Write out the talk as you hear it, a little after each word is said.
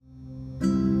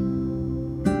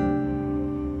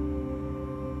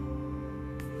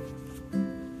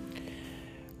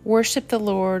Worship the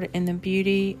Lord in the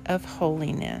beauty of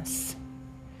holiness.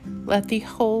 Let the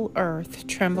whole earth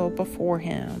tremble before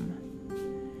him.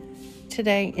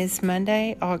 Today is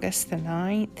Monday, August the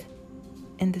 9th,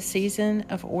 in the season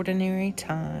of ordinary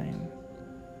time.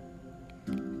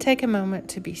 Take a moment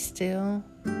to be still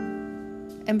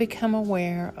and become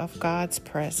aware of God's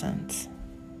presence.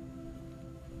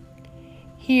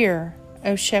 Hear,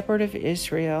 O Shepherd of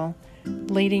Israel,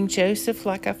 leading Joseph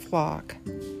like a flock,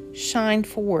 shine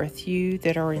forth, you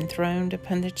that are enthroned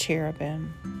upon the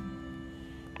cherubim.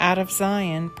 Out of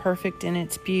Zion, perfect in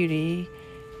its beauty,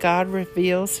 God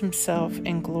reveals himself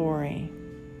in glory.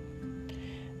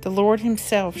 The Lord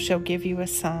himself shall give you a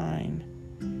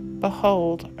sign.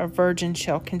 Behold, a virgin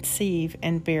shall conceive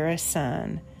and bear a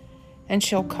son, and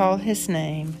shall call his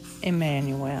name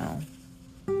Emmanuel.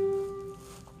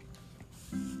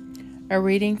 A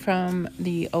reading from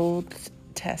the Old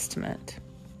Testament.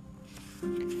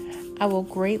 I will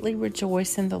greatly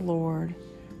rejoice in the Lord.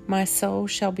 My soul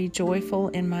shall be joyful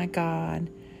in my God,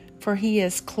 for he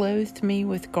has clothed me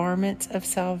with garments of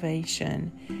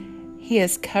salvation. He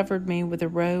has covered me with a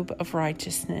robe of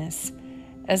righteousness,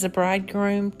 as a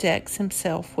bridegroom decks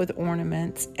himself with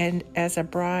ornaments, and as a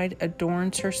bride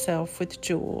adorns herself with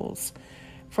jewels.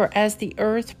 For as the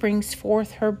earth brings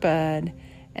forth her bud,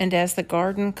 and as the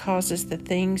garden causes the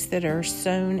things that are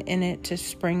sown in it to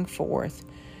spring forth,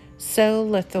 so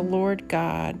the Lord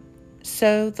God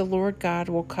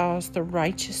will cause the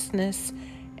righteousness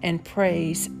and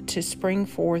praise to spring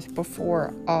forth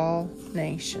before all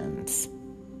nations.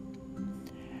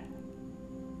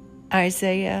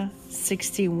 Isaiah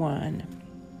 61.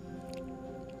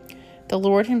 The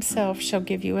Lord himself shall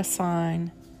give you a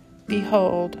sign.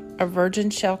 Behold, a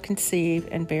virgin shall conceive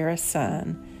and bear a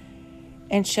son,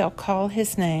 and shall call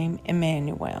his name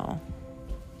Emmanuel.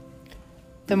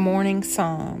 The Morning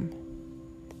Psalm.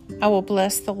 I will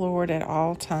bless the Lord at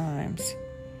all times.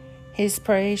 His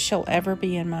praise shall ever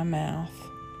be in my mouth.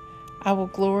 I will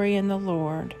glory in the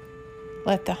Lord.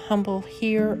 Let the humble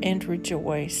hear and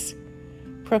rejoice.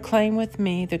 Proclaim with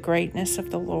me the greatness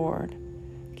of the Lord.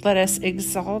 Let us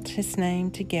exalt his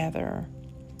name together.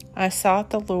 I sought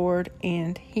the Lord,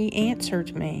 and he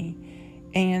answered me,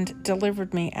 and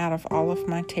delivered me out of all of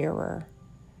my terror.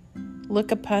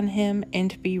 Look upon him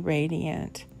and be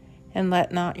radiant, and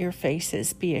let not your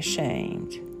faces be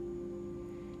ashamed.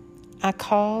 I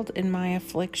called in my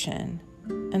affliction,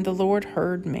 and the Lord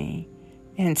heard me,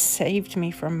 and saved me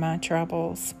from my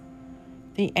troubles.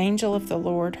 The angel of the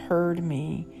Lord heard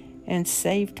me, and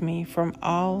saved me from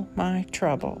all my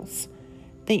troubles.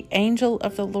 The angel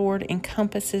of the Lord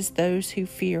encompasses those who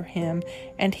fear him,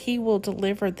 and he will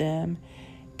deliver them.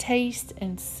 Taste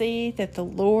and see that the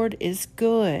Lord is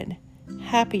good.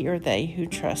 Happy are they who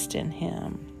trust in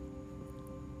him.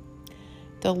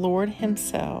 The Lord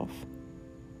himself.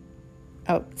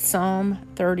 Psalm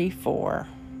 34.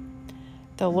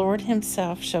 The Lord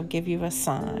himself shall give you a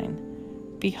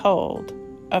sign. Behold,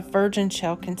 a virgin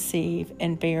shall conceive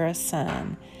and bear a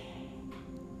son,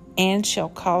 and shall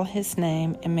call his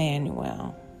name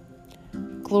Emmanuel.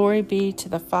 Glory be to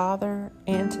the Father,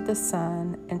 and to the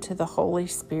Son, and to the Holy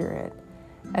Spirit,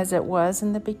 as it was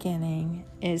in the beginning,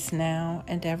 is now,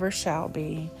 and ever shall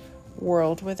be,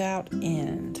 world without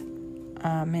end.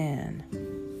 Amen.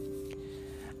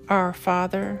 Our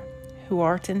Father, who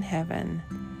art in heaven,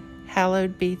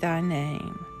 hallowed be thy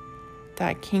name.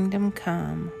 Thy kingdom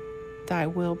come, thy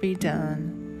will be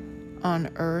done, on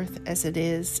earth as it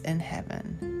is in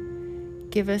heaven.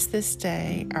 Give us this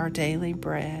day our daily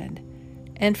bread,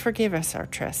 and forgive us our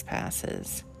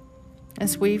trespasses,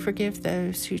 as we forgive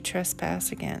those who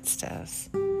trespass against us.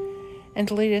 And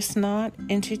lead us not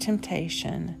into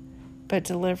temptation, but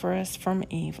deliver us from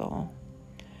evil.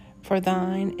 For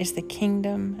thine is the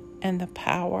kingdom, and the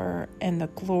power, and the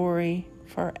glory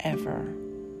forever.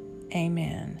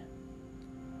 Amen.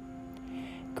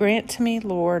 Grant to me,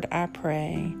 Lord, I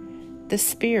pray, the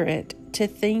Spirit to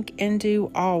think and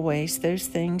do always those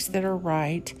things that are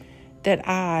right, that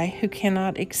I, who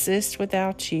cannot exist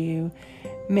without you,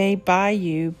 may by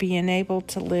you be enabled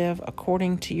to live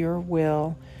according to your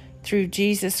will, through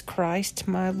Jesus Christ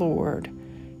my Lord,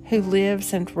 who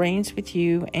lives and reigns with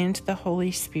you and the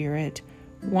Holy Spirit,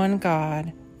 one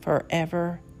God,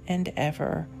 forever and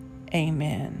ever.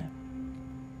 Amen.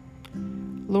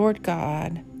 Lord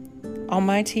God,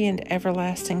 Almighty and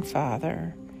everlasting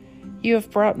Father, you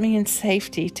have brought me in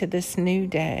safety to this new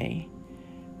day.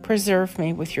 Preserve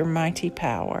me with your mighty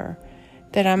power,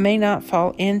 that I may not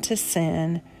fall into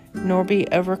sin, nor be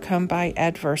overcome by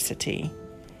adversity.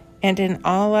 And in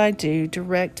all I do,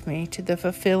 direct me to the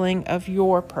fulfilling of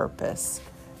your purpose.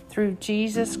 Through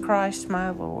Jesus Christ my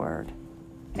Lord.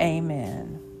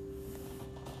 Amen.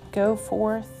 Go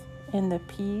forth in the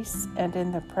peace and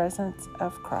in the presence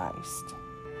of Christ.